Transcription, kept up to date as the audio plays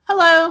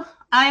Hello,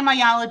 I'm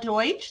Ayala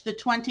Deutsch, the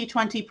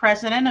 2020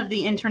 president of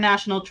the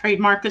International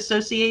Trademark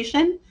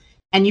Association,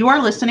 and you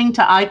are listening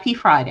to IP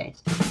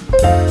Fridays.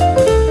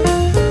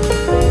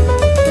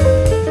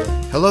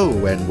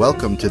 Hello, and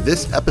welcome to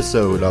this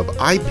episode of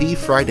IP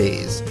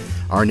Fridays.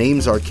 Our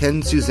names are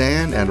Ken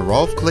Suzanne and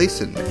Rolf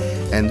Claessen,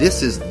 and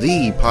this is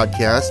the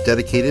podcast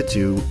dedicated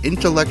to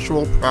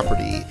intellectual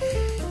property.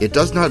 It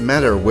does not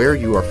matter where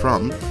you are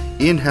from,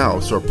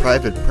 in-house or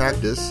private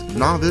practice,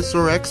 novice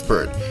or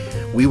expert.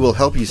 We will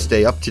help you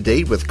stay up to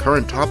date with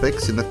current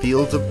topics in the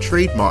fields of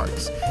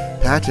trademarks,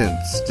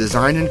 patents,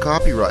 design and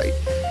copyright,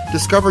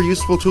 discover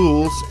useful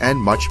tools, and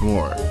much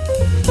more.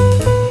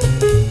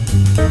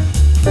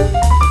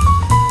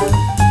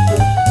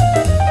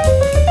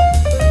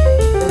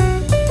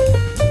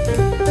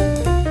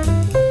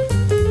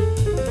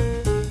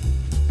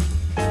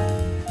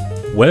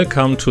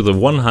 Welcome to the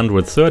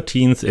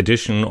 113th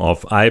edition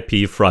of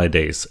IP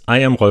Fridays. I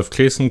am Rolf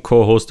Claessen,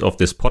 co-host of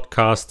this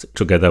podcast,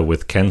 together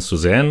with Ken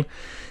Suzanne.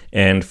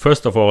 And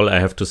first of all, I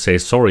have to say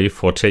sorry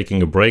for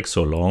taking a break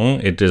so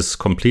long. It is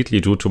completely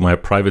due to my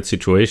private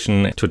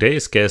situation.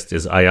 Today's guest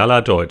is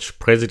Ayala Deutsch,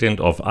 president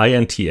of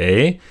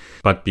INTA.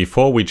 But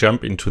before we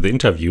jump into the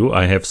interview,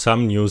 I have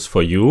some news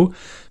for you.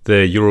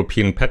 The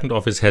European Patent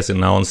Office has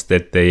announced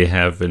that they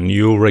have a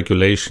new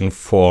regulation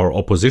for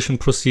opposition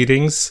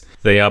proceedings.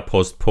 They are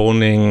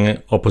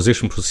postponing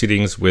opposition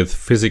proceedings with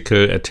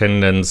physical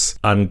attendance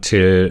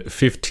until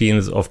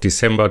 15th of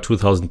December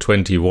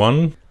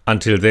 2021.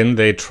 Until then,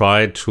 they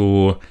try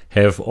to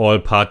have all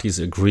parties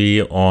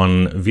agree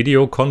on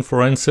video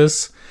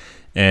conferences.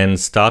 And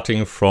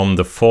starting from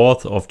the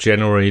 4th of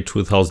January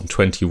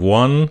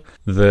 2021,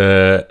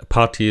 the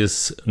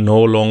parties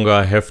no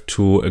longer have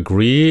to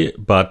agree,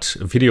 but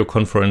video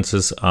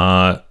conferences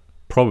are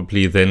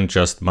probably then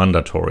just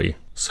mandatory.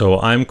 So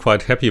I'm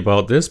quite happy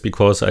about this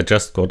because I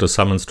just got a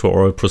summons to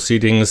oral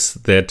proceedings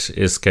that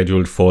is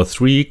scheduled for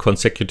 3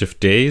 consecutive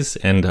days,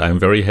 and I'm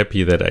very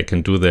happy that I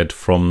can do that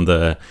from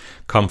the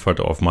comfort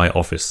of my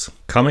office.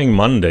 Coming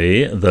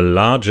Monday, the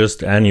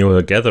largest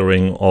annual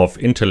gathering of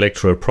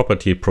intellectual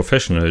property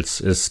professionals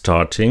is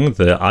starting,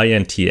 the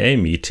INTA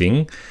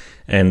meeting,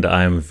 and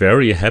I'm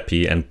very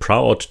happy and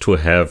proud to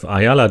have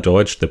Ayala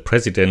Deutsch, the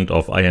president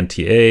of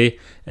INTA,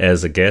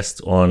 as a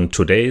guest on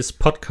today's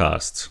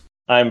podcast.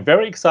 I'm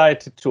very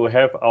excited to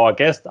have our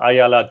guest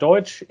Ayala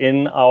Deutsch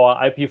in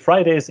our IP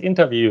Fridays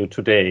interview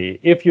today.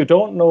 If you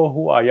don't know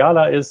who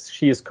Ayala is,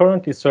 she is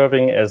currently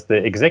serving as the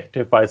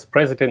Executive Vice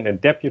President and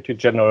Deputy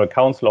General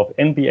Counsel of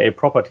NBA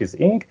Properties,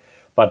 Inc.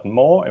 But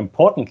more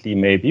importantly,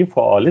 maybe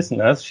for our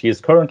listeners, she is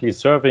currently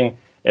serving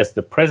as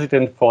the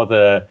President for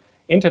the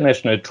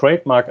International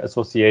Trademark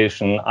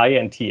Association,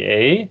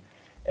 INTA.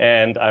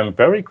 And I'm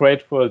very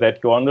grateful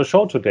that you're on the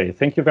show today.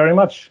 Thank you very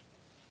much.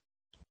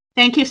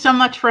 Thank you so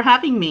much for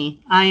having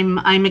me.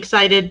 I'm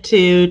excited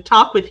to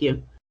talk with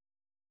you.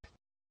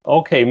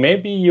 Okay,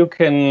 maybe you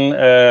can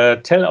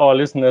tell our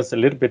listeners a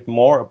little bit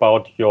more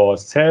about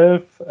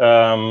yourself.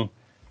 Where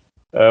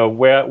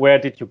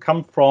did you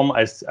come from?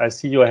 I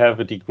see you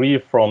have a degree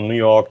from New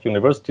York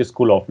University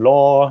School of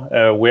Law.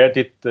 Where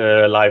did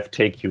life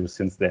take you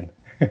since then?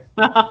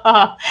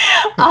 Well,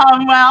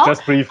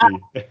 just briefly.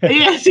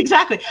 Yes,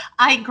 exactly.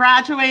 I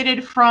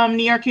graduated from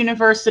New York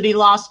University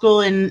Law School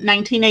in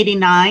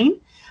 1989.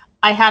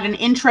 I had an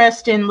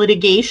interest in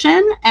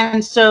litigation,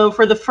 and so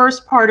for the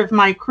first part of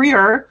my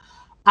career,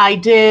 I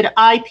did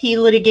IP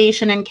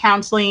litigation and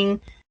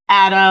counseling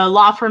at a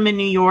law firm in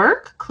New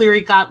York, Cleary,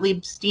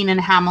 Gottlieb, Steen &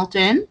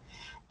 Hamilton.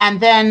 And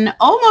then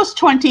almost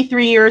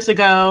 23 years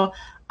ago,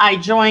 I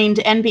joined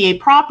NBA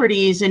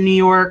Properties in New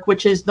York,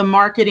 which is the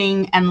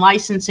marketing and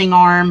licensing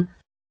arm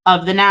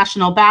of the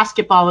National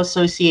Basketball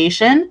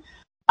Association.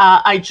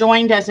 I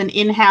joined as an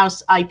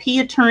in-house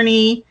IP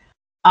attorney.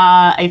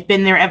 I've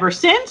been there ever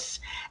since.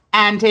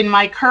 And in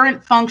my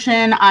current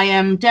function, I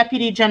am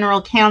Deputy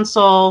General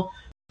Counsel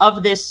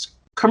of this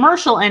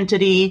commercial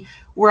entity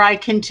where I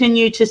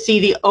continue to see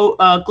the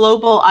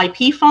global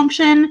IP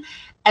function,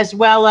 as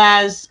well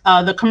as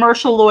the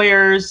commercial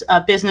lawyers,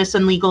 business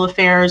and legal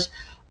affairs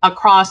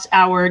across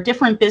our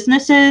different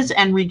businesses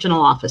and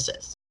regional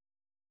offices.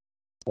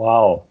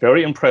 Wow,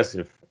 very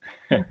impressive.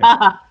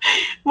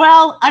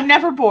 Well, I'm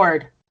never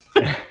bored.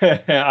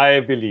 I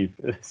believe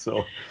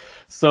so.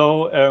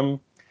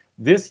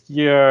 This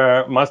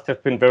year must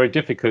have been very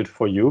difficult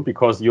for you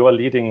because you are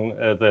leading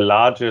the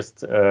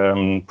largest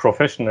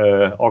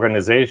professional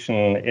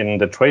organization in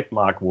the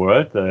trademark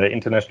world, the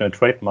International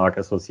Trademark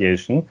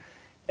Association.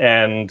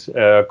 And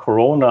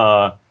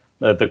Corona,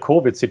 the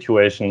COVID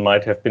situation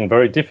might have been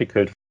very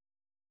difficult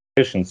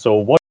for you. So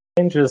what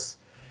changes,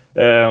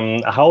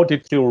 how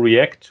did you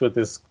react to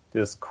this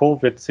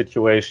COVID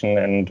situation,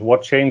 and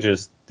what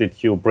changes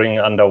did you bring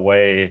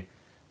underway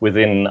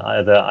within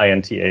the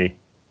INTA?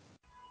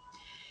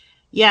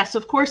 Yes,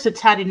 of course, it's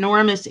had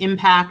enormous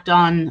impact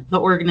on the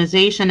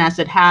organization as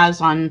it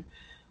has on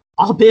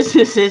all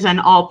businesses and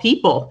all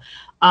people.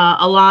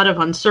 A lot of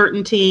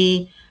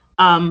uncertainty.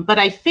 But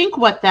I think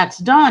what that's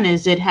done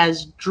is it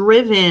has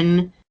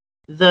driven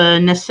the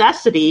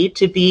necessity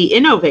to be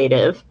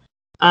innovative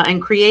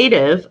and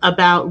creative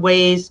about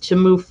ways to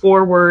move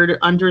forward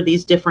under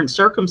these different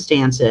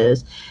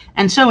circumstances.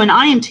 And so in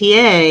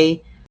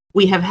INTA,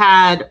 we have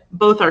had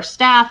both our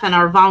staff and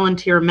our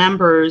volunteer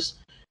members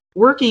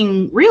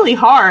working really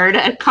hard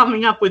at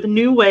coming up with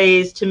new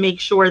ways to make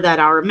sure that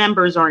our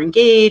members are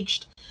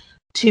engaged,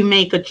 to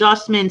make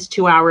adjustments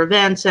to our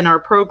events and our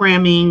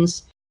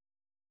programmings,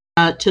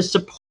 to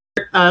support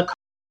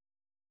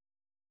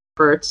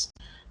efforts.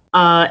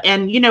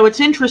 And, it's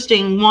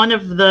interesting, one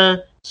of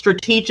the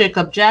strategic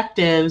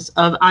objectives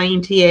of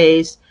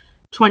INTA's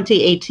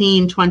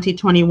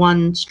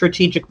 2018-2021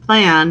 strategic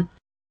plan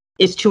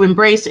is to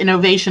embrace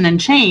innovation and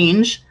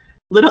change.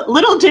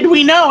 Little did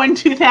we know in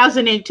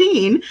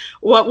 2018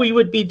 what we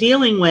would be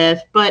dealing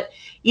with, but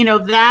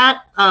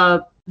that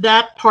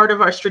part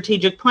of our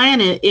strategic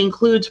plan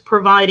includes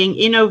providing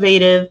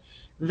innovative,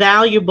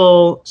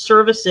 valuable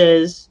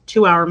services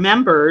to our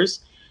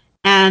members.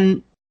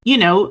 And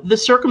the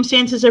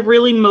circumstances have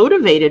really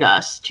motivated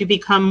us to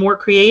become more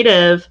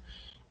creative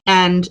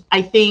and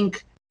I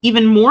think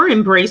even more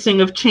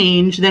embracing of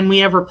change than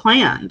we ever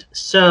planned.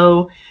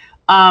 So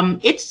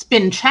it's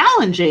been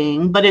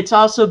challenging, but it's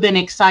also been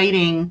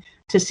exciting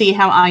to see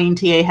how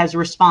INTA has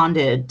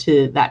responded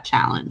to that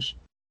challenge.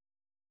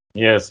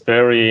 Yes,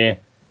 very,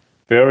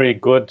 very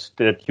good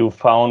that you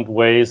found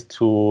ways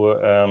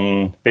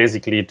to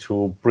basically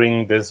to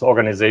bring this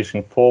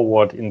organization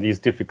forward in these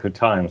difficult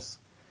times.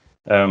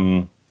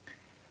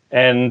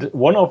 And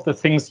one of the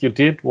things you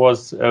did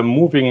was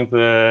moving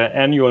the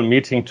annual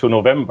meeting to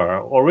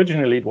November.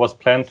 Originally, it was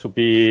planned to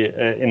be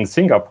in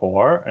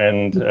Singapore,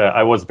 and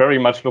I was very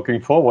much looking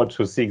forward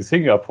to seeing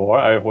Singapore.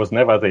 I was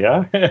never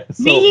there.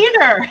 Me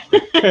either.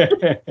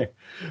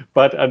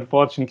 But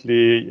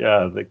unfortunately,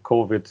 the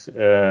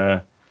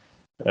COVID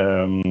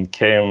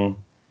came,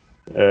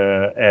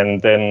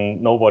 and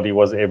then nobody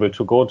was able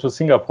to go to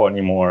Singapore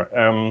anymore.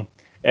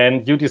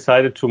 And you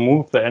decided to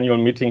move the annual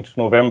meeting to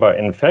November.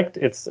 In fact,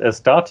 it's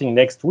starting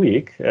next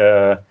week,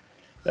 at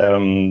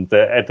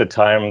the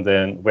time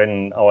then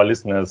when our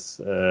listeners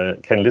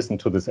can listen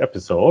to this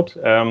episode.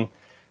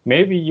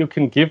 Maybe you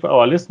can give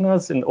our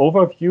listeners an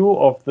overview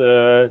of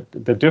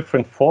the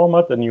different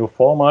format, the new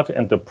format,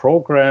 and the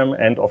program,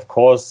 and of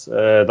course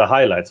the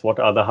highlights. What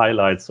are the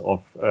highlights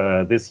of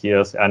this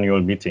year's annual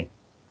meeting?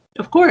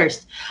 Of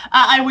course.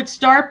 I would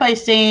start by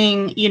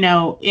saying,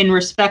 in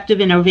respect of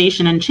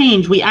innovation and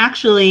change, we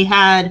actually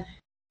had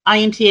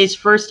INTA's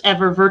first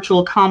ever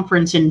virtual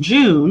conference in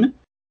June.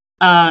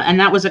 And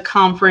that was a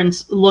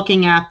conference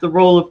looking at the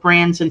role of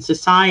brands in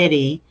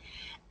society.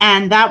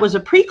 And that was a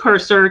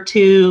precursor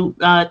to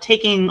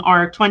taking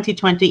our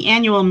 2020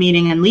 annual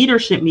meeting and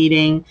leadership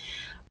meeting,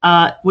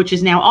 which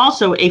is now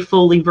also a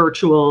fully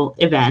virtual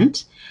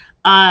event.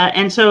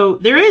 And so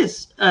there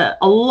is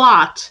a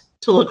lot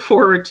to look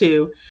forward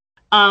to.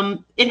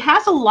 It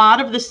has a lot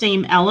of the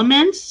same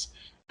elements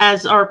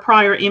as our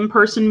prior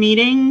in-person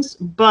meetings,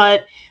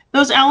 but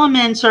those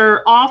elements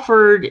are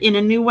offered in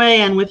a new way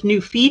and with new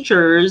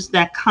features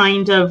that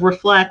kind of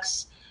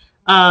reflects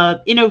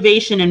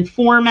innovation in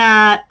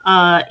format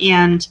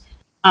and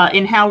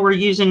in how we're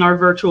using our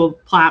virtual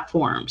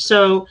platform.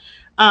 So,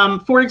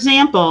 for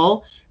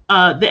example,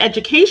 the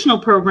educational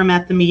program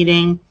at the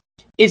meeting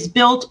is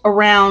built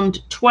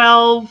around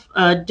 12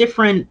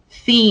 different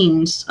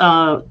themes,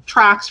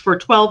 tracks for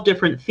 12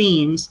 different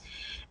themes.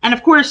 And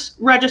of course,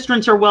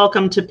 registrants are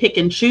welcome to pick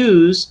and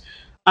choose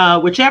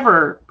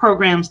whichever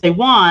programs they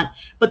want,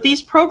 but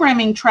these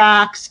programming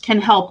tracks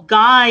can help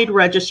guide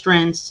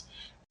registrants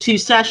to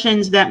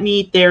sessions that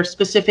meet their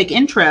specific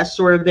interests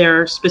or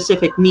their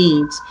specific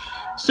needs.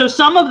 So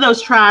some of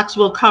those tracks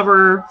will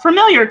cover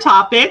familiar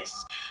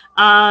topics,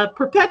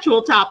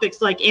 perpetual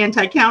topics like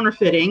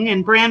anti-counterfeiting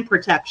and brand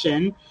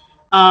protection.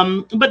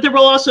 But there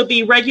will also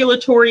be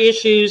regulatory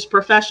issues,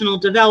 professional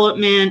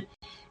development,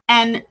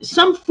 and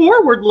some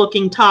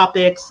forward-looking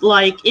topics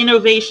like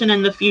innovation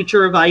and the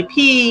future of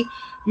IP,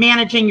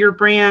 managing your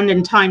brand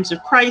in times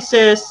of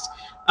crisis,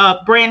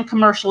 brand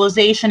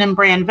commercialization and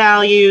brand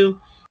value,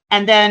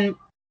 and then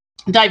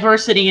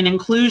diversity and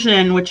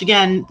inclusion, which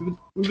again,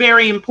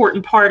 very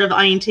important part of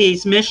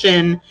INTA's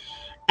mission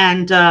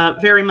and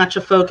very much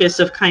a focus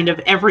of kind of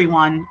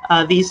everyone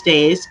these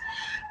days.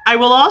 I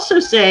will also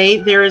say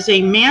there is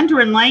a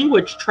Mandarin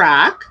language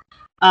track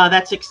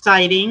that's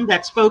exciting,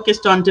 that's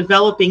focused on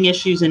developing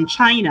issues in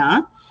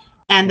China.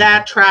 And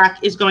that track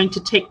is going to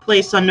take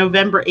place on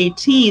November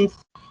 18th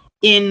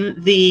in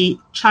the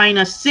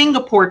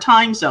China-Singapore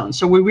time zone.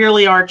 So we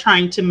really are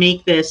trying to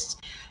make this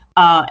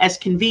as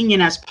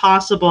convenient as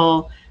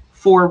possible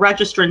for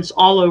registrants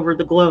all over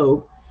the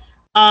globe.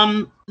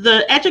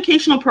 The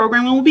educational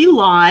program will be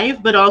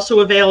live, but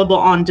also available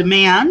on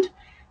demand.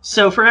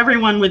 So for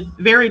everyone with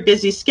very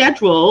busy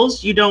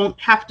schedules, you don't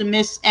have to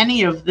miss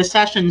any of the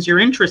sessions you're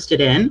interested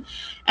in.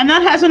 And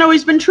that hasn't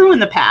always been true in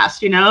the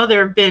past.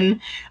 There have been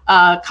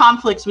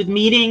conflicts with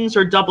meetings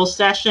or double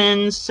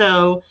sessions.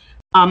 So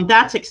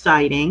that's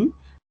exciting.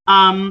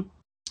 And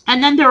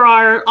then there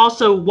are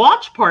also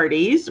watch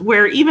parties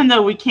where even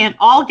though we can't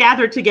all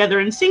gather together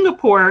in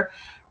Singapore,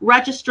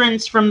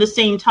 registrants from the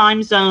same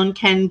time zone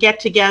can get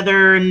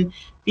together and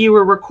view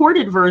a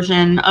recorded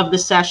version of the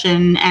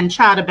session and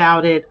chat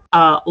about it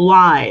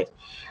live.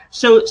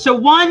 So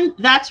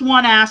that's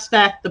one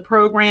aspect, the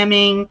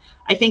programming,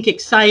 I think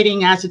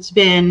exciting as it's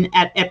been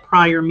at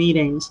prior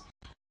meetings.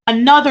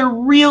 Another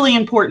really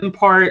important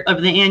part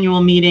of the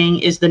annual meeting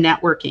is the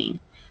networking.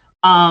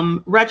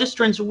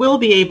 Registrants will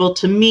be able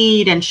to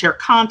meet and share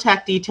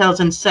contact details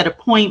and set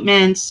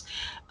appointments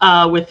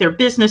with their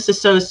business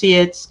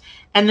associates,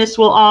 and this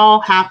will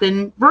all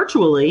happen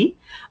virtually.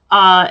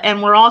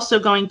 And we're also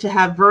going to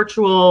have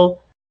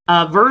virtual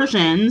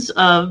versions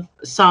of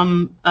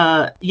some,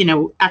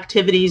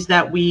 activities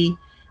that we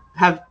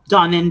have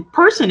done in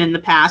person in the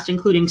past,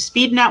 including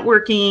speed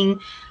networking,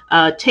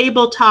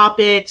 table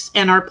topics,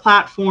 and our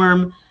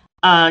platform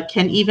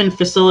can even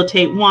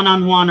facilitate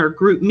one-on-one or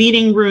group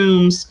meeting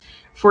rooms,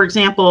 for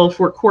example,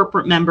 for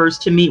corporate members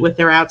to meet with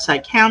their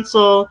outside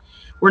counsel.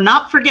 We're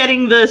not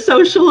forgetting the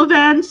social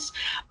events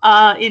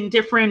in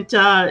different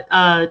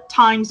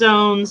time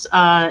zones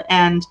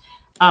and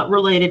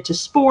related to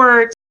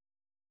sports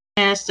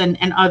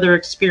and other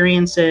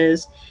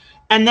experiences.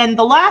 And then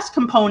the last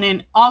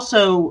component,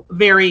 also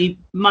very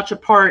much a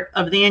part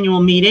of the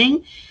annual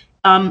meeting,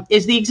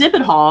 is the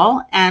exhibit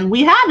hall. And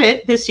we have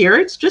it this year.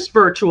 It's just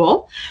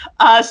virtual.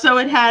 So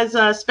it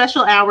has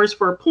special hours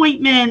for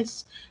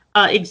appointments.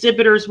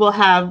 Exhibitors will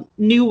have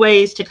new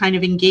ways to kind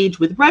of engage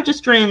with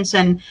registrants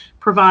and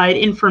provide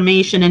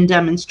information and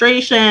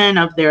demonstration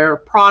of their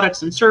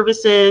products and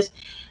services.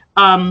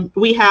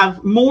 We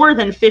have more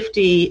than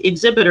 50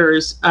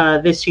 exhibitors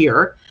this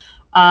year,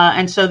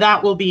 and so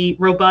that will be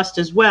robust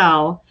as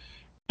well.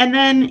 And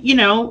then,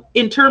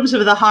 in terms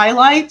of the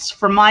highlights,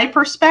 from my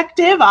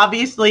perspective,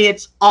 obviously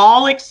it's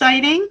all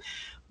exciting,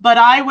 but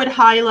I would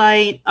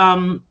highlight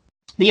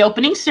the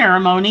opening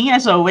ceremony.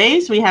 As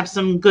always, we have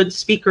some good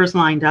speakers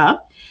lined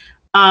up.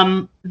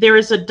 There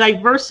is a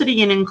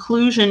diversity and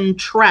inclusion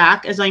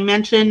track, as I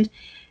mentioned,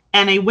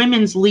 and a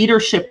women's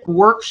leadership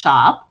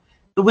workshop.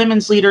 The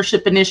Women's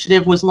Leadership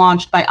Initiative was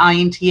launched by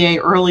INTA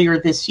earlier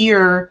this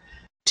year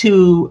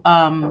to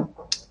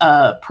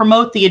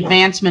promote the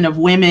advancement of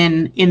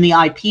women in the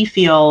IP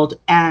field,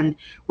 and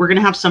we're going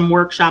to have some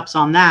workshops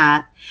on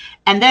that.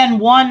 And then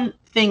one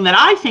thing that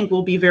I think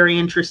will be very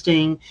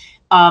interesting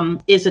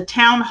is a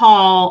town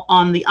hall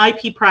on the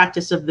IP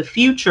practice of the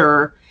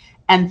future,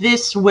 and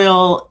this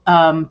will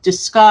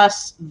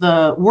discuss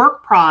the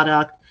work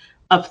product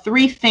of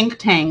 3 think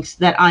tanks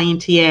that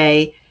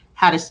INTA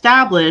had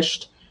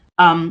established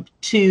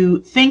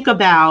to think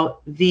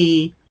about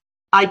the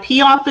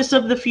IP office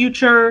of the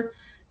future,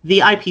 the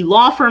IP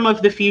law firm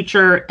of the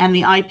future, and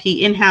the IP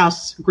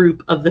in-house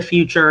group of the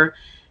future.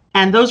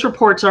 And those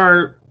reports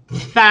are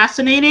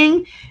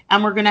fascinating,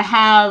 and we're going to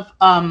have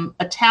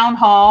a town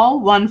hall,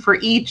 one for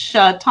each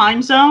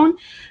time zone,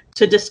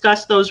 to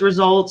discuss those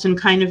results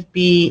and kind of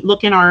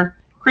look in our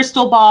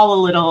crystal ball a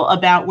little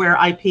about where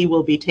IP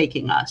will be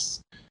taking us.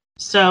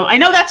 So I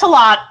know that's a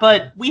lot,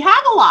 but we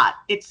have a lot.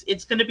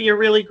 It's going to be a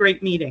really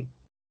great meeting.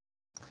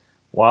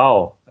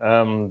 Wow,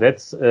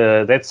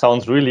 that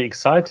sounds really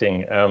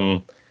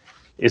exciting.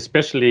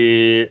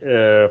 Especially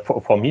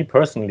for me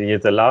personally,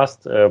 the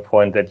last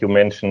point that you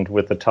mentioned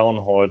with the town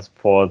halls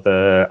for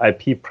the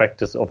IP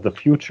practice of the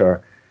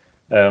future.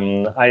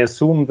 I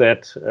assume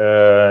that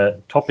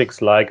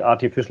topics like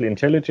artificial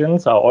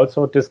intelligence are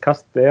also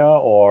discussed there,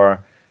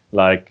 or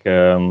like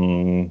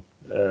moving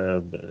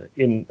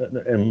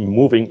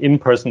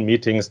in-person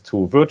meetings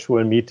to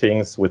virtual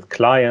meetings with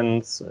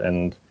clients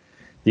and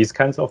these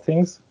kinds of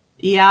things?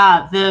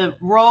 Yeah, the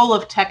role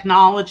of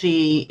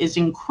technology is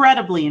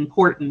incredibly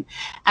important.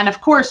 And of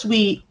course,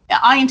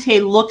 INTA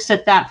looks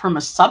at that from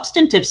a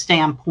substantive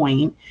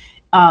standpoint,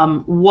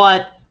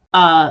 what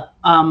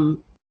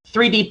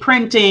 3D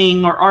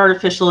printing or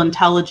artificial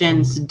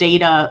intelligence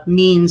data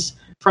means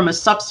from a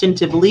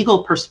substantive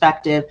legal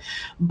perspective.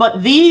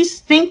 But these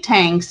think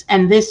tanks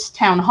and this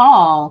town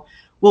hall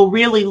will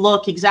really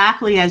look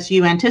exactly as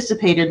you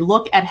anticipated,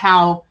 look at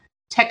how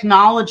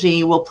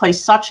technology will play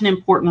such an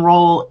important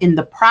role in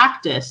the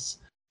practice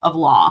of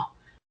law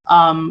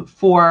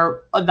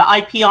for the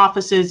IP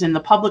offices in the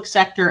public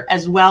sector,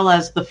 as well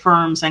as the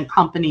firms and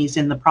companies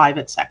in the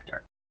private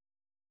sector.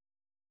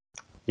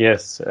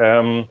 Yes.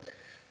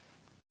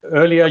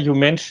 Earlier, you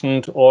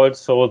mentioned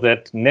also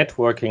that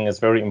networking is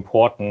very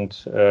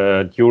important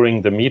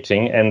during the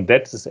meeting, and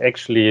that is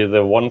actually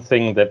the one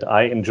thing that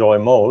I enjoy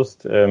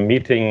most,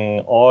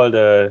 meeting all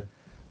the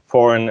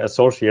foreign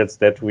associates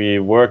that we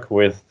work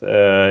with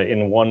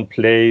in one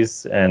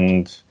place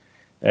and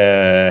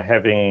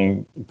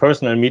having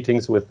personal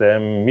meetings with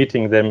them,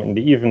 meeting them in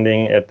the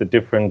evening at the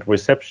different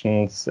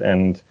receptions.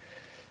 And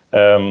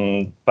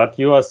but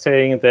you are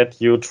saying that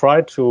you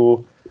try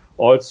to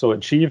also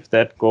achieve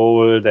that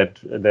goal,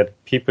 that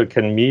people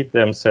can meet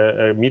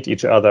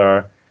each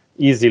other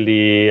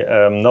easily,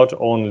 not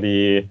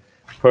only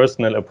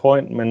personal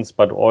appointments,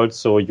 but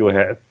also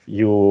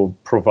you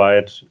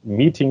provide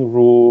meeting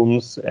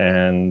rooms,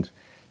 and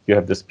you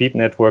have the speed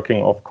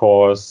networking, of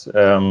course.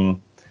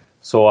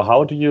 So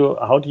how do you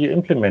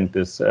implement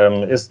this?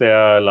 Is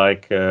there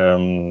like,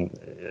 for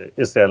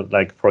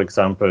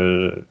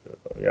example,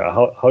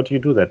 how do you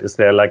do that? Is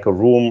there like a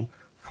room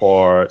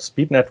for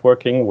speed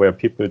networking where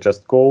people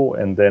just go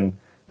and then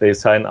they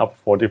sign up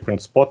for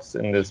different spots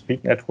in the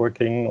speed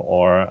networking,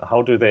 or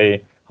how do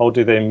they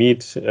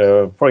meet?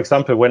 For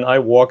example, when I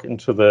walk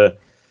into the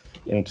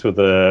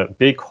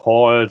big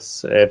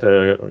halls at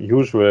a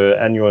usual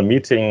annual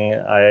meeting,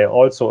 I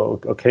also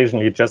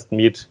occasionally just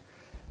meet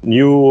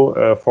new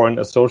foreign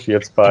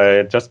associates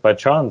by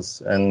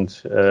chance,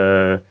 and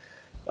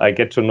I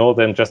get to know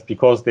them just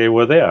because they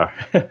were there.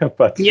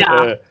 But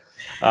yeah.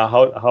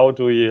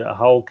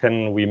 How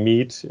can we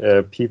meet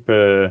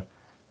people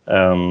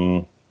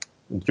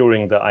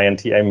during the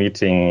INTA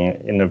meeting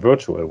in a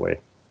virtual way?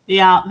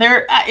 Yeah,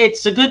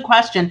 it's a good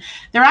question.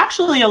 There are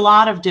actually a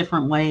lot of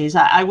different ways.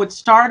 I would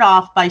start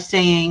off by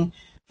saying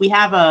we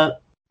have a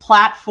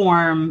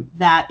platform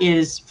that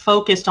is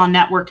focused on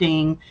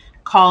networking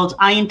called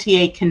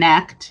INTA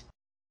Connect.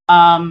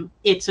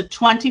 It's a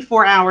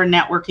 24-hour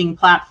networking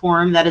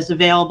platform that is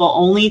available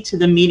only to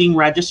the meeting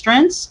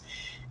registrants,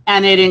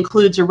 and it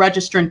includes a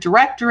registrant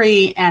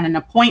directory and an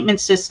appointment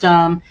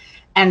system.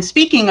 And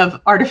speaking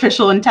of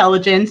artificial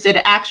intelligence, it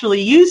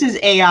actually uses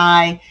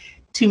AI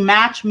to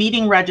match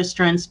meeting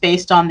registrants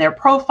based on their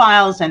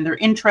profiles and their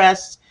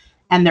interests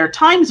and their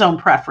time zone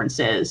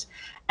preferences.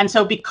 And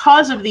so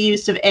because of the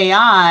use of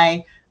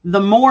AI,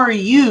 the more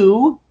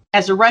you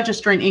as a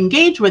registrant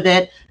engage with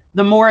it,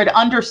 the more it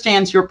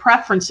understands your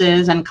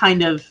preferences and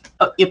kind of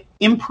it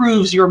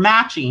improves your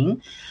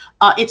matching.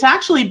 It's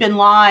actually been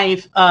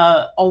live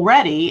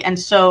already. And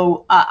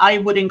so I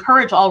would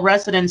encourage all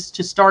residents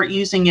to start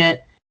using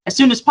it as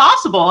soon as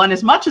possible and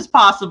as much as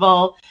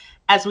possible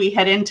as we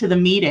head into the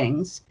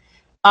meetings.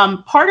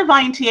 Part of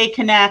INTA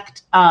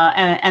Connect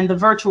and the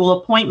virtual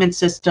appointment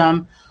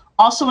system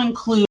also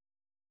includes,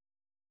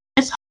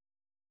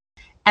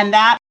 and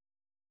that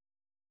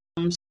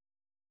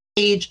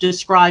page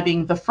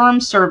describing the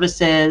firm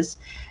services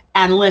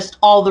and list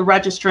all the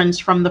registrants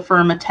from the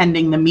firm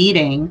attending the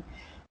meeting.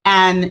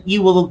 And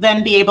you will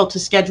then be able to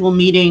schedule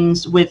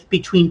meetings with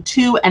between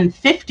 2 and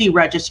 50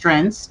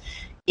 registrants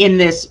in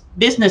this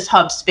business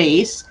hub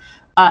space.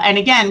 And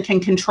again, can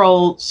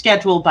control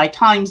schedule by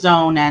time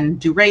zone and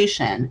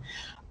duration.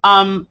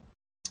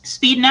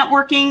 Speed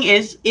networking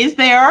is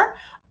there.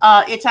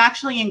 It's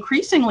actually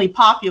increasingly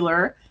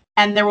popular,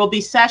 and there will be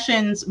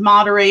sessions,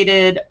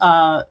 moderated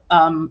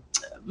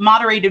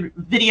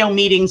video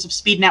meetings of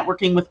speed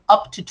networking with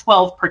up to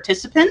 12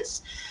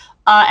 participants.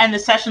 And the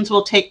sessions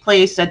will take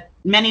place at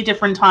many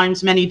different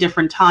times, many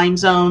different time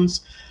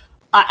zones.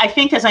 I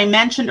think, as I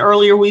mentioned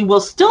earlier, we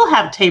will still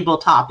have table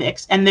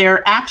topics, and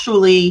they're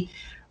actually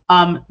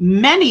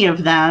many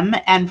of them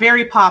and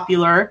very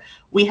popular.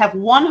 We have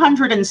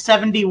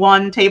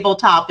 171 table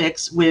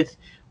topics with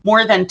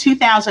more than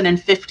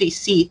 2,050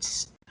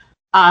 seats.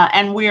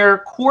 And we're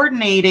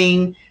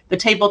coordinating the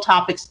table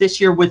topics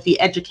this year with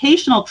the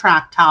educational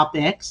track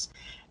topics.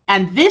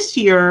 And this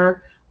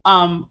year,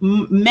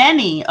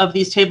 many of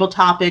these table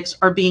topics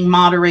are being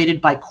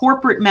moderated by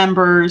corporate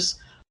members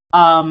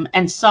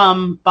and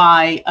some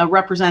by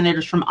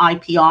representatives from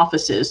IP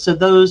offices. So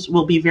those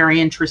will be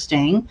very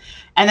interesting.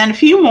 And then a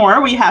few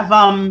more. We have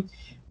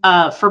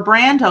for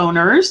brand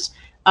owners,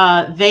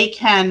 they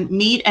can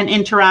meet and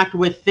interact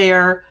with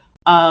their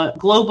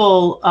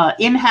global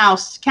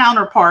in-house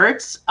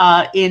counterparts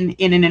in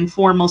an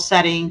informal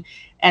setting,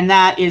 and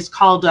that is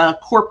called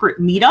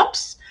corporate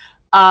meetups.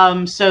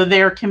 So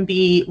there can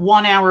be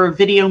 1-hour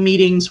video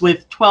meetings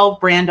with 12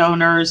 brand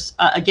owners,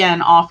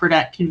 again, offered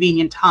at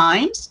convenient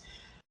times.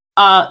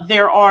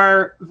 There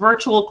are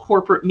virtual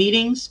corporate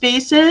meeting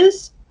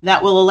spaces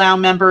that will allow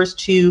members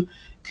to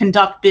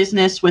conduct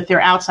business with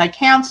their outside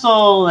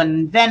counsel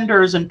and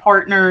vendors and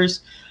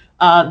partners.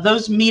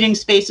 Those meeting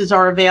spaces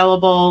are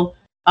available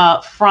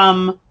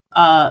from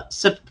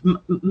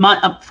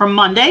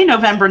Monday,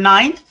 November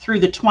 9th through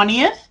the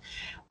 20th.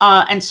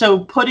 And so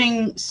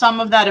putting some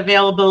of that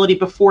availability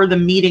before the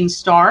meeting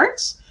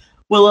starts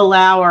will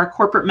allow our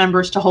corporate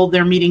members to hold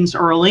their meetings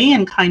early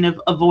and kind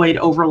of avoid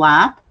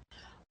overlap.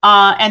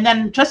 And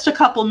then just a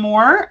couple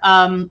more.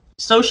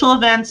 Social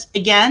events,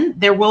 again,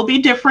 there will be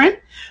different,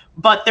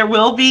 but there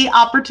will be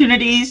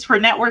opportunities for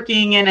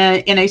networking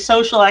in a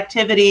social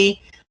activity.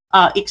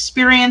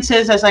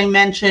 Experiences, as I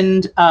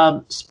mentioned,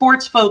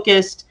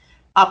 sports-focused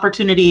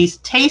opportunities,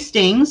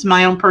 tastings,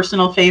 my own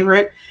personal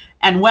favorite,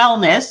 and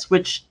wellness,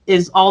 which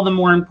is all the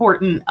more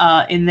important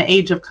in the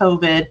age of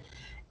COVID.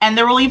 And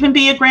there will even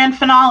be a grand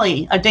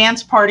finale, a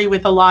dance party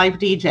with a live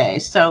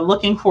DJ. So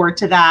looking forward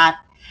to that.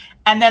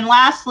 And then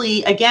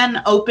lastly,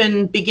 again,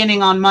 open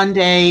beginning on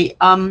Monday,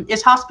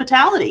 is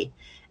hospitality.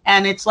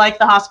 And it's like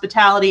the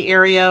hospitality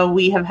area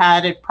we have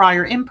had at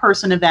prior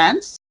in-person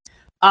events.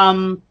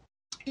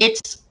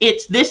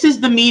 This is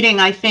the meeting,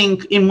 I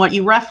think, in what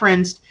you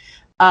referenced,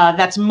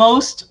 that's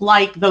most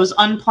like those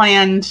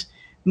unplanned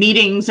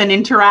meetings and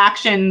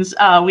interactions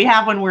we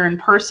have when we're in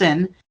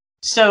person.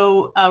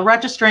 So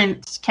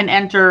registrants can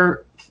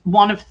enter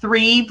one of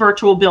 3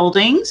 virtual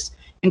buildings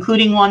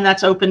including one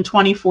that's open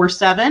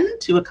 24/7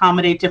 to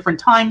accommodate different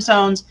time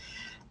zones.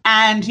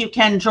 And you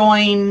can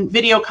join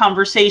video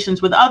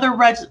conversations with other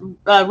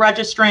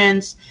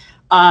registrants.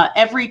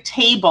 Every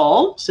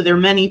table, so there are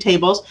many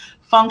tables,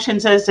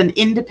 functions as an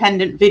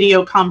independent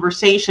video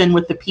conversation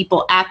with the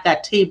people at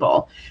that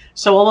table.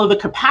 So although the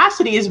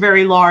capacity is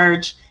very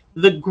large,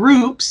 the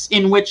groups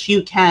in which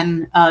you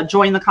can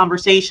join the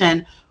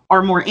conversation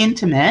are more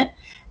intimate.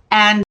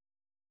 And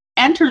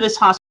enter this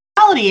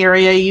hospitality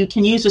area, you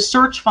can use a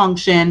search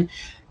function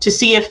to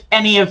see if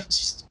any of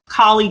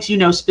colleagues you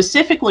know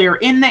specifically are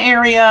in the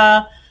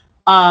area,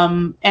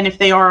 and if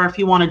they are, if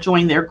you want to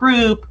join their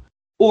group,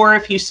 or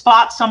if you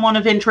spot someone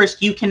of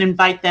interest, you can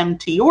invite them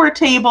to your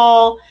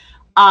table.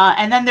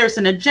 And then there's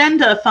an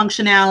agenda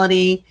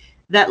functionality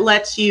that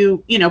lets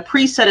you,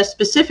 preset a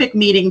specific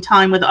meeting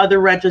time with other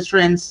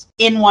registrants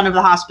in one of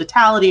the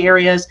hospitality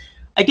areas,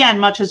 again,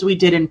 much as we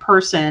did in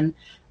person.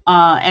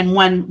 And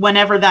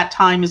whenever that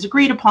time is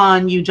agreed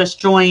upon, you just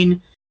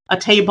join a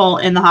table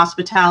in the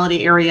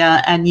hospitality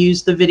area and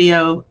use the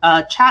video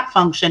chat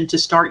function to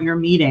start your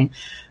meeting.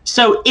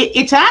 So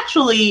it's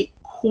actually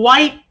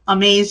quite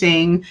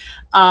amazing.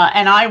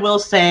 And I will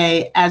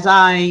say, as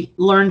I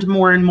learned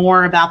more and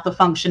more about the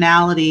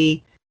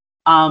functionality,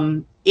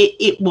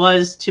 it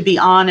was, to be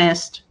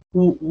honest,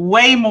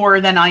 way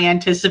more than I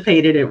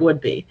anticipated it would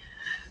be.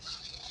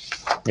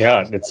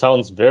 Yeah, it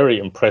sounds very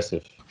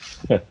impressive.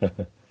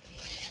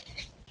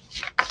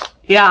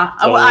 Yeah,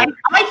 so,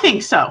 I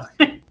think so.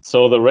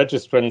 So the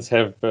registrants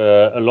have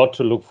a lot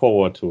to look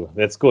forward to.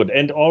 That's good.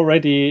 And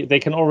they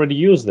can already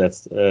use that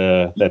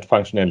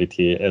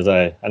functionality, as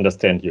I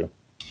understand you.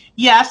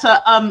 Yes,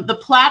 the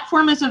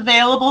platform is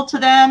available to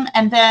them,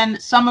 and then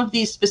some of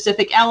these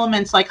specific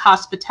elements like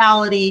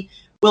hospitality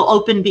will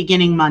open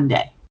beginning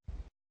Monday.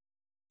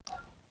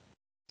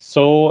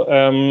 So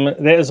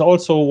there is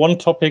also one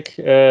topic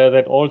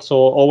that also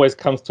always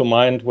comes to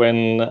mind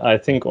when I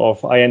think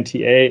of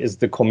INTA is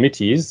the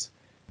committees.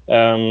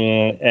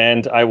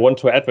 And I want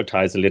to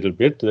advertise a little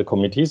bit the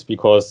committees,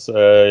 because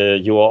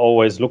you are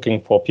always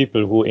looking for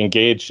people who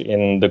engage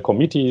in the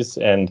committees,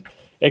 and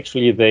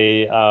actually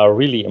they are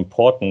really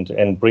important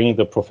and bring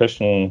the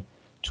profession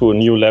to a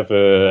new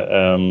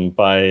level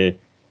by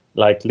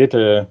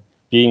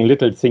being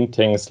little think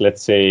tanks,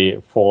 let's say,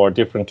 for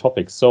different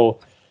topics. So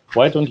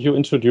why don't you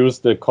introduce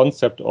the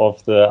concept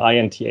of the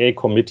INTA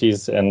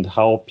committees and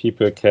how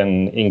people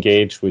can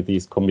engage with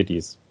these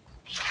committees?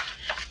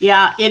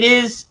 Yeah, it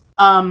is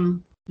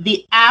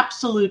the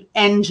absolute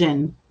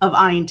engine of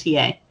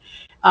INTA.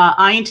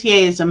 INTA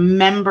is a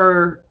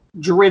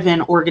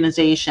member-driven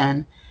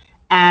organization,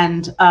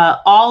 and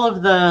all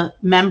of the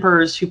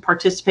members who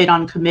participate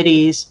on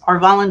committees are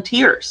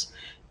volunteers.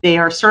 They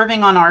are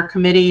serving on our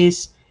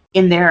committees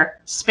in their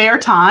spare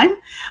time,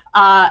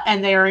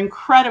 and they are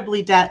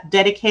incredibly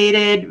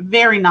dedicated,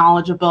 very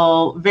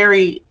knowledgeable,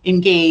 very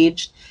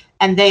engaged,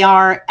 and they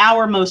are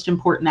our most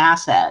important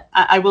asset.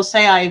 I will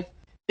say I've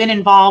been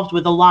involved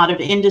with a lot of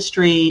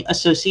industry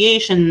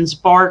associations,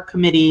 bar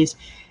committees,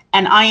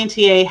 and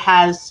INTA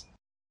has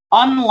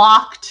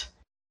unlocked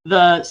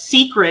the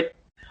secret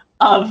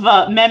of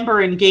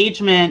member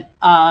engagement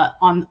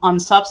on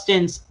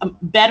substance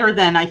better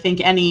than I think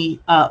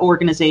any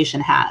organization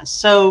has.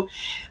 So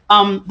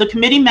the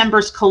committee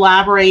members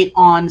collaborate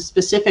on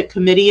specific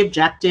committee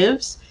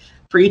objectives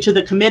for each of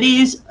the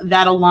committees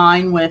that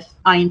align with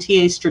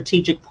INTA's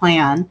strategic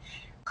plan.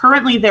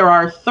 Currently, there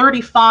are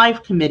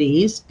 35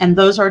 committees, and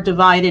those are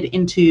divided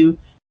into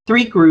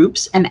 3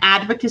 groups: an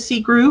advocacy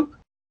group,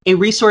 a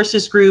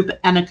resources group,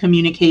 and a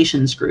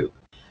communications group.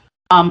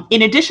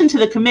 In addition to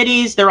the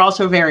committees, there are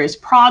also various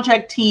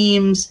project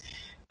teams,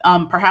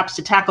 perhaps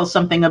to tackle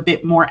something a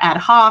bit more ad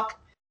hoc,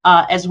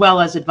 as well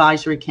as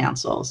advisory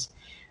councils.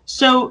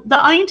 So the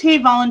INTA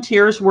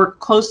volunteers work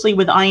closely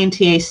with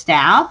INTA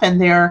staff, and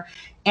they're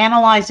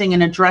analyzing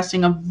and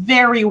addressing a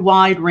very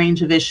wide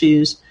range of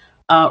issues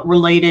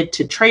related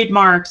to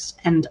trademarks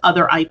and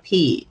other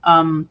IP.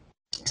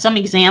 Some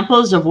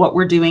examples of what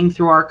we're doing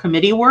through our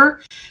committee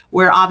work: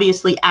 we're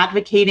obviously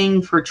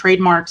advocating for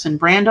trademarks and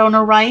brand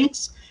owner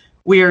rights.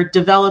 We're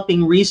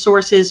developing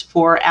resources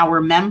for our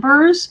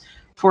members,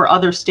 for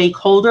other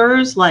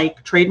stakeholders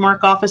like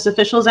trademark office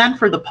officials, and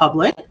for the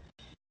public.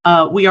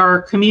 We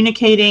are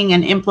communicating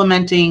and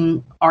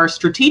implementing our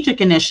strategic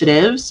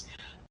initiatives.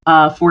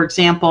 For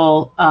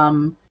example,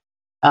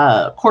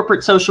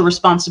 corporate social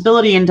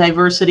responsibility and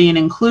diversity and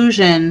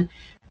inclusion.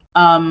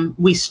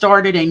 We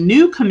started a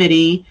new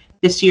committee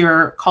this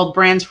year called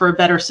Brands for a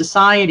Better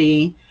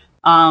Society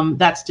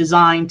that's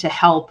designed to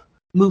help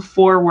move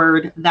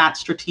forward that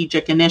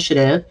strategic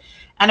initiative.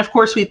 And of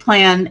course, we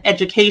plan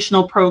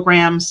educational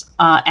programs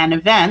and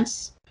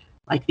events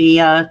like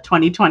the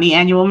 2020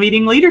 annual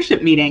meeting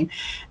leadership meeting.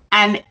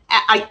 And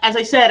as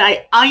I said,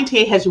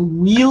 INTA has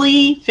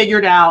really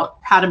figured out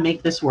how to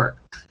make this work.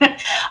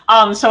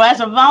 So as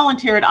a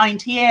volunteer at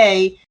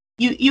INTA,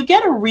 you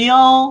get a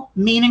real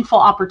meaningful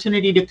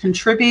opportunity to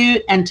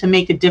contribute and to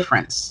make a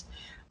difference.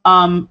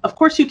 Of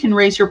course, you can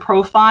raise your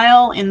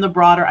profile in the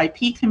broader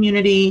IP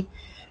community.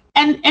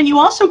 And you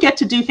also get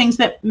to do things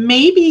that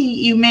maybe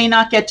you may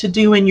not get to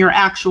do in your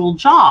actual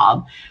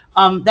job.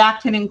 That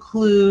can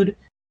include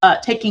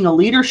taking a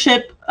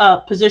leadership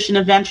position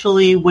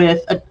eventually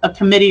with a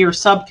committee or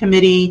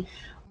subcommittee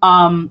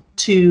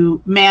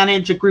to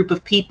manage a group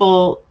of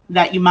people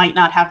that you might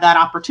not have that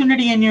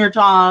opportunity in your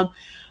job.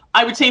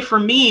 I would say for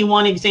me,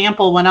 one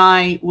example, when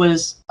I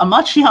was a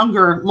much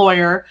younger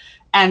lawyer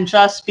and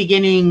just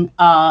beginning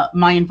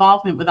my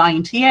involvement with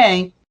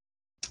INTA,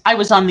 I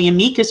was on the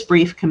amicus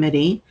brief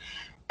committee,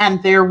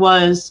 and there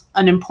was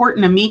an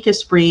important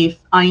amicus brief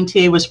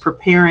INTA was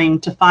preparing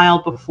to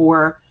file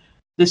before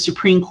the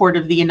Supreme Court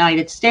of the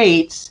United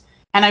States,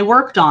 and I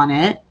worked on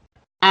it.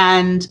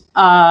 And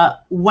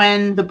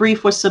when the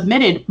brief was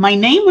submitted, my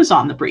name was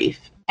on the brief.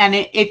 And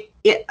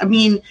I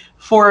mean,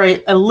 for a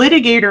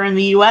litigator in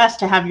the U.S.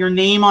 to have your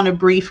name on a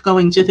brief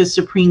going to the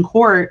Supreme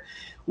Court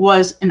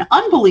was an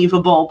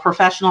unbelievable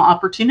professional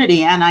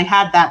opportunity. And I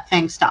had that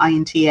thanks to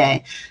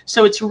INTA.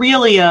 So it's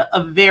really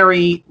a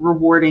very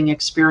rewarding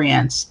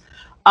experience.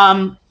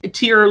 To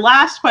your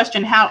last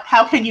question,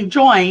 how can you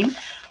join?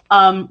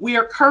 We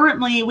have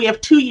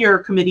 2-year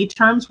committee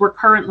terms. We're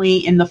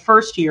currently in the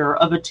first year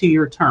of a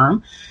 2-year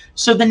term.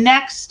 So the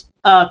next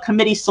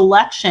committee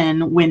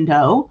selection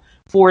window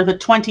for the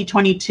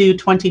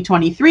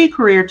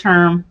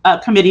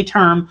 2022-2023 committee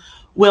term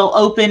will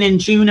open in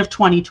June of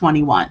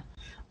 2021.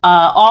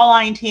 All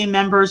INTA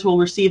members will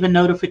receive a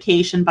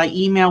notification by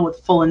email with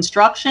full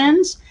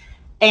instructions.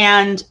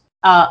 And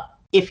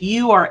if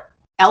you are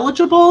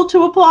eligible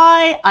to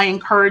apply, I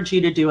encourage you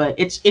to do it.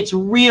 It's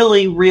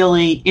really,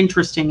 really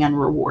interesting and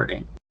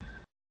rewarding.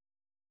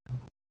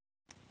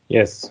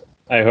 Yes,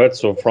 I heard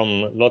so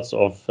from lots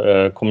of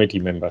committee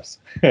members.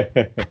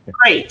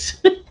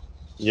 Great.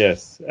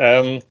 Yes.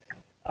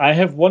 I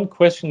have one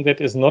question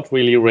that is not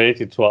really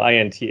related to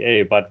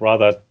INTA, but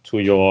rather to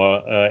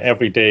your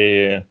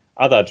everyday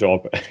other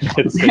job,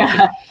 let's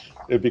say.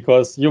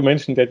 Because you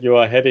mentioned that you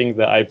are heading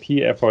the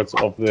IP efforts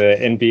of the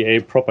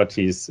NBA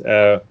properties.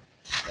 How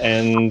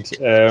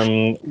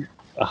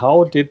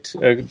did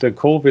the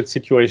COVID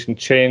situation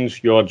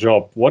change your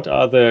job? What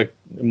are the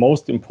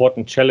most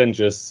important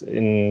challenges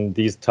in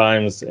these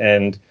times?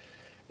 And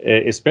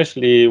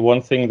especially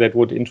one thing that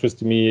would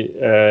interest me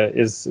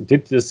is,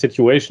 did the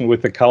situation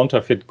with the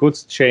counterfeit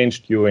goods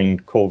change during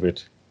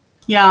COVID?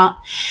 Yeah.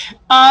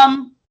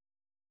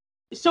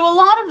 So a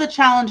lot of the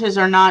challenges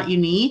are not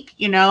unique.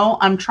 You know,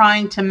 I'm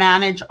trying to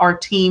manage our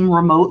team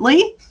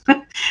remotely,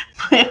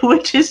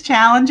 which is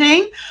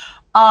challenging.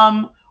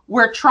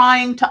 We're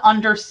trying to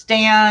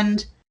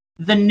understand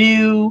the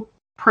new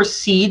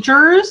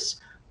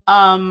procedures,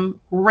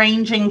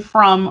 ranging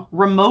from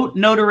remote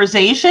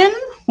notarization,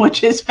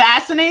 which is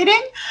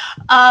fascinating,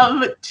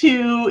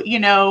 to,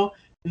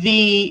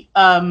 the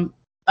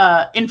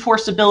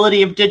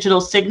enforceability of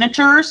digital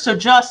signatures. So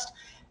just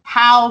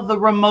how the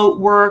remote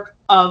work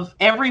of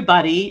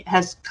everybody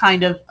has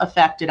kind of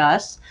affected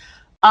us.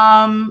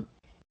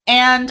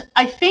 And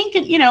I think,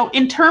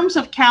 in terms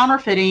of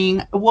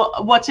counterfeiting,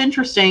 what's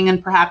interesting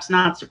and perhaps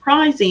not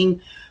surprising,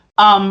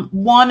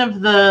 one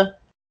of the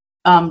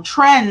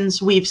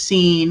trends we've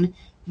seen,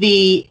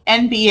 the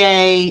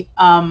NBA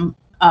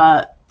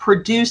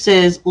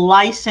produces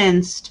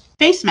licensed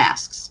face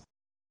masks,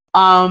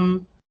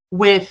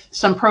 with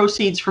some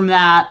proceeds from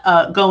that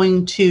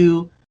going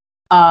to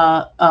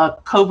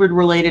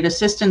COVID-related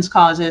assistance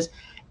causes.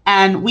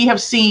 And we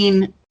have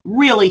seen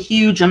really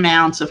huge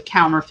amounts of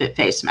counterfeit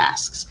face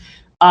masks.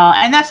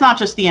 And that's not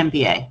just the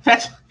NBA.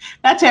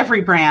 That's every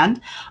brand.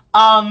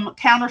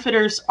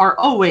 Counterfeiters are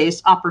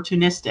always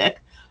opportunistic.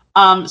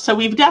 So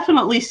we've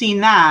definitely seen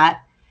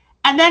that.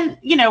 And then,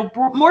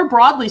 more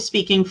broadly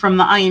speaking, from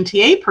the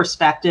INTA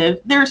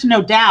perspective, there's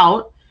no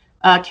doubt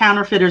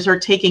counterfeiters are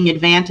taking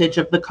advantage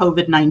of the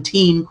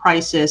COVID-19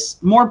 crisis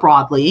more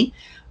broadly,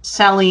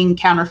 selling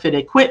counterfeit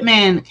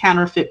equipment,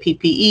 counterfeit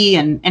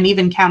PPE, and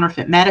even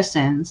counterfeit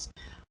medicines.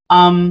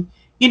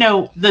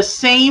 The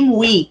same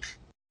week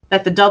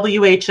that the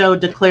WHO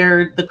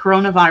declared the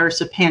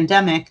coronavirus a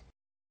pandemic,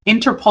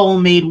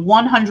 Interpol made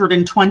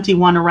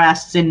 121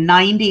 arrests in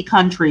 90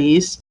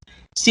 countries,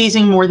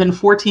 seizing more than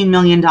 $14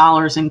 million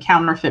in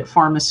counterfeit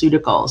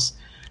pharmaceuticals.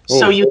 Oh.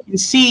 So you can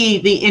see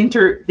the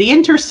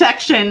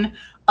intersection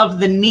of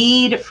the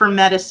need for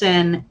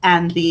medicine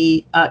and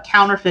the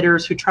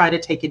counterfeiters who try to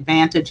take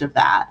advantage of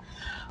that.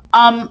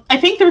 I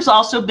think there's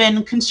also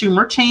been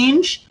consumer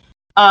change.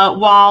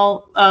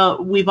 While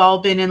we've all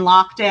been in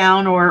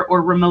lockdown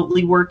or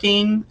remotely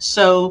working.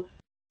 So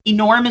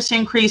enormous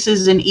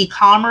increases in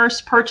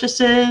e-commerce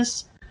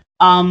purchases,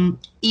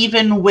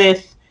 even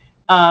with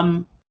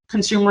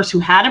consumers who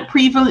hadn't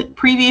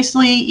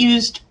previously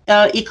used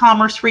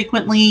e-commerce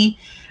frequently,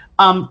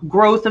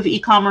 growth of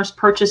e-commerce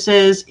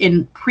purchases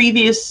in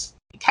previous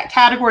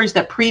categories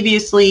that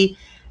previously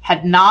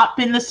had not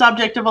been the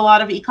subject of a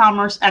lot of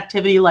e-commerce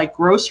activity, like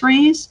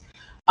groceries.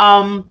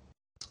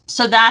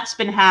 So that's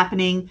been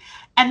happening.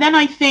 And then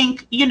I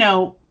think,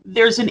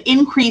 there's an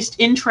increased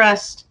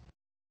interest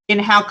in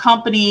how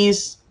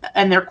companies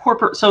and their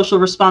corporate social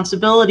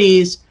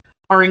responsibilities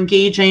are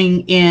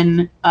engaging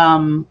in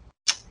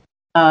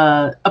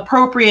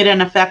appropriate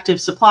and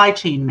effective supply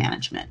chain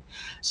management.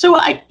 So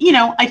I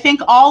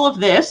think all of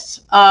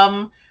this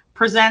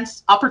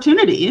presents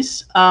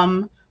opportunities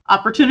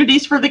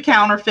for the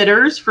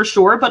counterfeiters for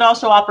sure, but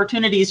also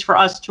opportunities for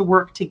us to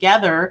work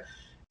together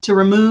to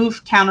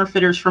remove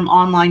counterfeiters from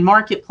online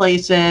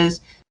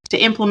marketplaces, to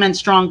implement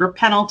stronger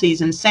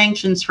penalties and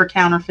sanctions for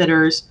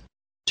counterfeiters,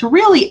 to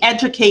really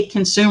educate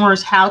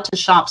consumers how to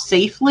shop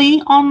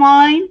safely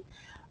online,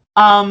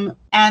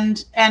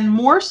 and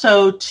more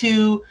so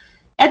to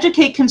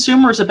educate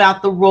consumers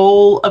about the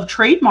role of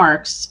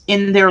trademarks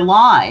in their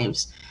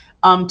lives,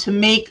 to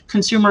make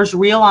consumers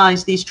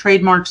realize these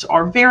trademarks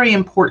are very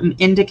important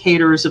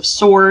indicators of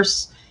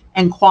source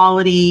and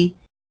quality,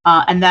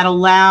 and that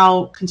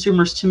allow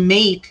consumers to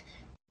make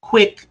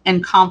quick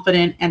and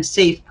confident and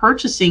safe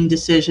purchasing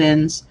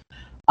decisions.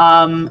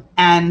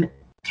 And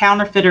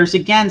counterfeiters,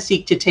 again,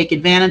 seek to take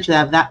advantage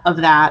of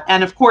that.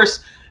 And of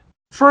course,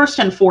 first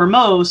and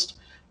foremost,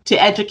 to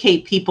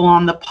educate people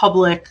on the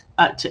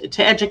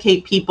to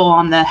educate people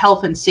on the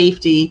health and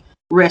safety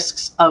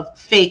risks of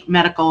fake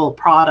medical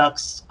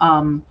products,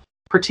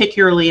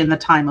 particularly in the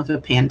time of a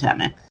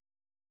pandemic.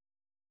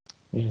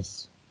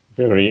 Yes,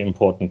 very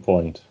important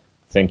point.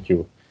 Thank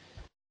you.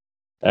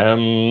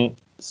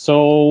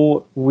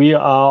 So we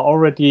are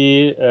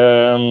already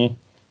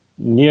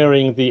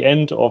nearing the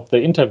end of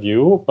the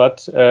interview,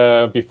 but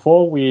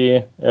before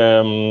we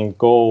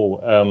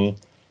go,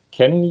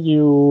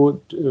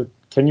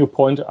 can you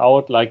point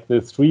out like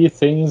the 3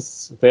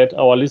 things that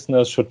our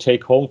listeners should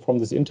take home from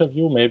this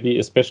interview, maybe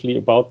especially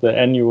about the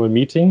annual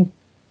meeting?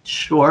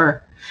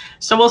 Sure.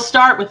 So we'll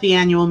start with the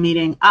annual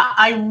meeting.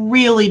 I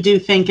really do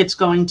think it's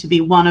going to be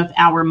one of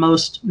our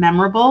most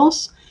memorable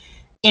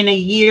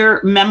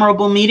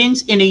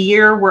meetings in a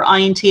year where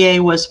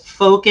INTA was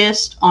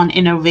focused on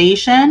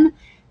innovation.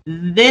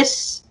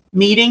 This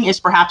meeting is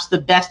perhaps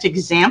the best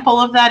example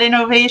of that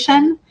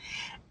innovation.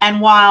 And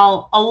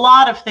while a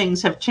lot of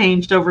things have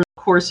changed over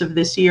the course of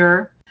this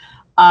year,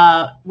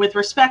 with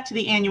respect to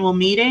the annual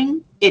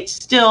meeting, it's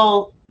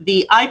still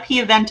the IP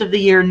event of the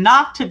year,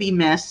 not to be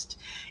missed.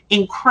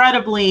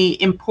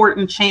 Incredibly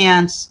important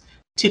chance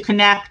to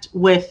connect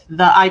with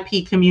the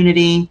IP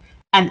community,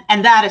 and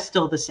that is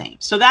still the same.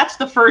 So that's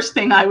the first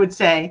thing I would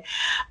say.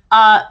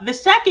 The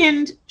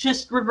second,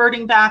 just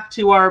reverting back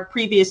to our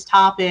previous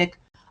topic,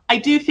 I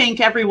do think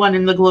everyone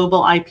in the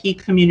global IP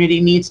community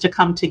needs to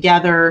come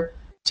together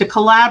to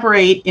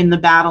collaborate in the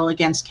battle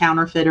against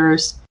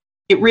counterfeiters.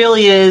 It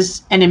really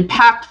is an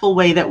impactful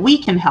way that we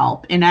can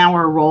help in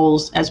our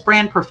roles as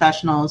brand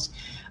professionals,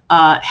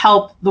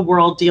 help the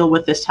world deal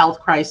with this health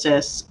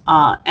crisis,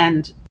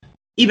 and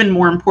even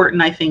more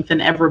important, I think,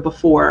 than ever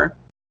before.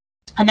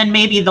 And then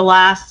maybe the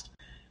last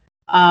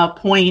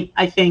point,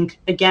 I think,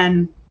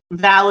 again,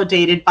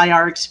 validated by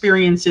our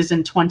experiences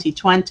in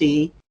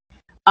 2020,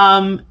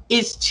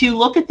 is to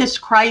look at this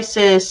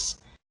crisis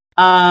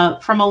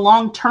from a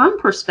long-term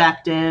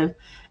perspective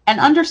and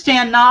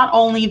understand not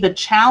only the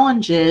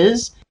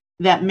challenges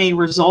that may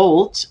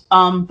result,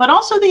 but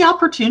also the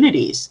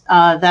opportunities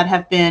that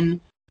have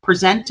been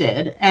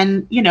presented.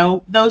 And,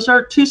 those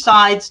are 2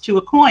 sides to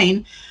a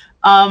coin.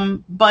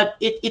 But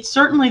it's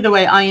certainly the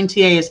way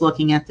INTA is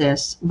looking at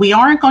this. We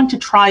aren't going to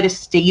try to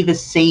stay the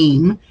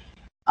same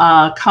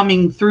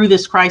coming through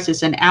this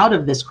crisis and out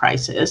of this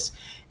crisis.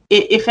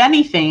 If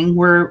anything,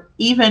 we're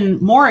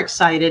even more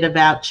excited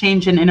about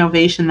change and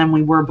innovation than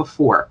we were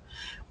before,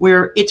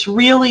 where it's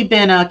really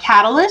been a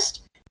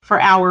catalyst for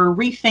our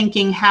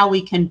rethinking how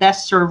we can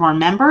best serve our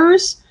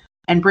members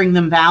and bring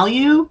them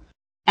value.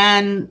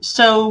 And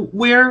so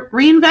we're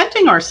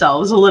reinventing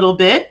ourselves a little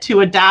bit to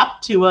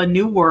adapt to a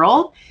new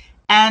world.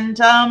 And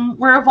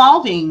we're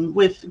evolving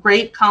with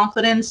great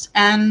confidence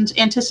and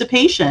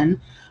anticipation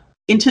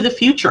into the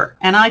future.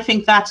 And I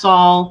think that's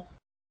all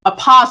a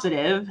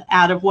positive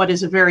out of what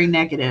is a very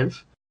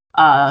negative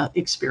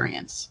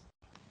experience.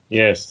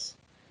 Yes,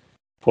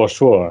 for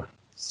sure.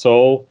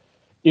 So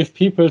if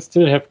people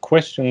still have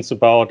questions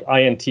about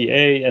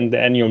INTA and the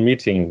annual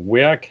meeting,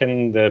 where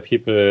can the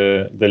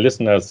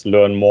listeners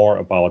learn more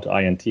about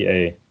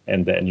INTA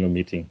and the annual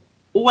meeting?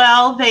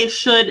 Well, they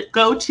should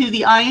go to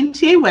the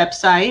INTA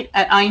website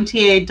at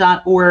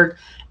inta.org.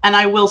 And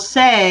I will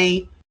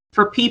say,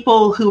 for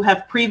people who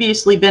have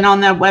previously been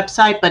on that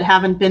website but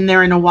haven't been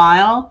there in a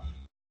while,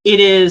 it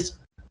is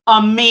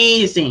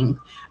amazing.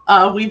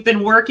 We've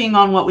been working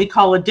on what we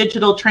call a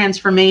digital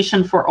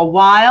transformation for a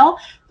while.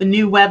 The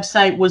new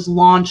website was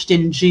launched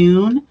in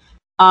June,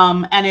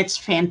 and it's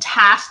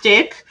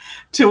fantastic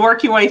to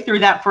work your way through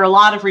that for a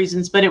lot of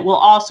reasons, but it will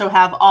also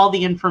have all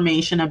the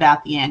information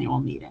about the annual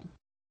meeting.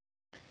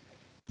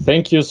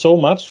 Thank you so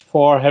much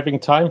for having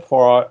time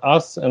for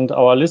us and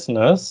our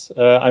listeners.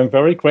 I'm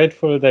very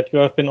grateful that you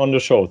have been on the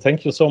show.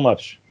 Thank you so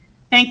much.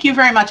 Thank you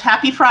very much.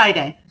 Happy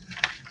Friday.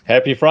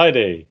 Happy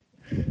Friday.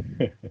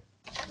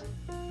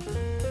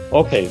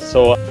 Okay,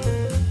 so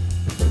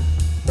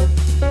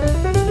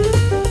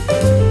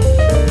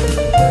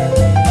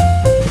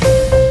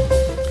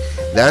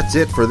that's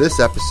it for this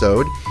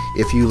episode.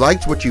 If you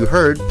liked what you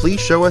heard, please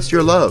show us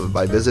your love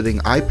by visiting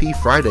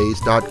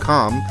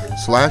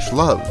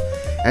ipfridays.com/love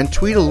and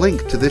tweet a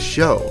link to this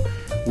show.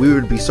 We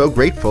would be so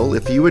grateful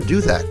if you would do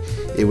that.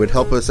 It would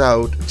help us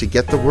out to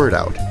get the word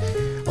out.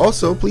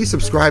 Also, please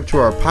subscribe to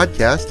our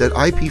podcast at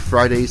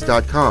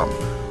ipfridays.com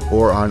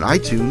or on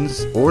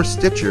iTunes or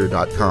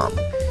Stitcher.com.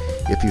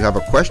 If you have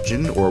a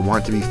question or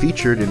want to be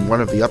featured in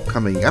one of the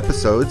upcoming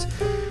episodes,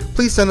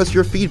 please send us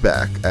your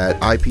feedback at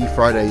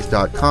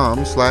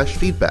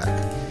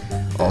ipfridays.com/feedback.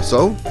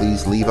 Also,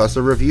 please leave us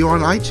a review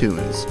on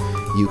iTunes.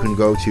 You can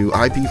go to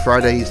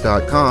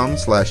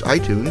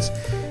ipfridays.com/iTunes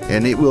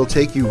and it will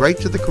take you right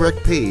to the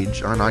correct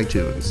page on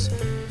iTunes.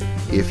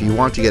 If you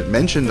want to get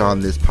mentioned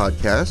on this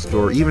podcast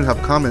or even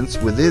have comments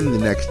within the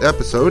next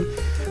episode,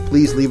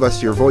 please leave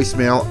us your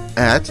voicemail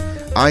at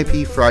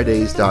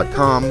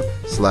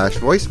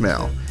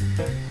ipfridays.com/voicemail.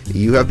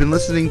 You have been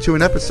listening to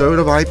an episode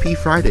of IP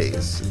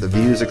Fridays. The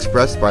views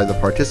expressed by the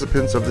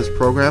participants of this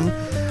program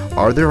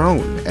are their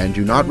own and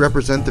do not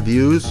represent the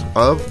views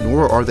of,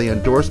 nor are they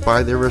endorsed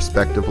by their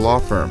respective law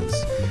firms.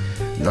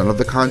 None of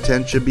the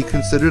content should be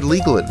considered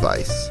legal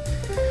advice.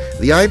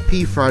 The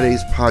IP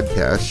Fridays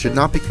podcast should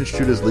not be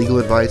construed as legal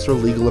advice or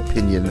legal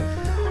opinion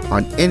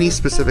on any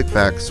specific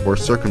facts or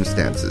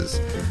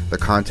circumstances. The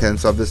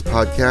contents of this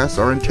podcast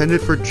are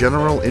intended for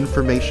general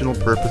informational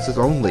purposes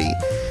only,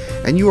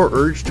 and you are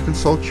urged to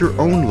consult your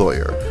own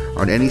lawyer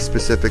on any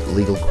specific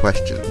legal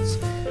questions.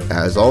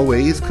 As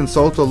always,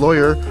 consult a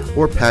lawyer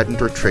or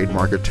patent or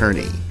trademark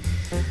attorney.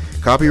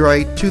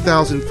 Copyright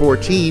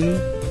 2014,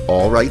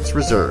 all rights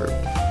reserved.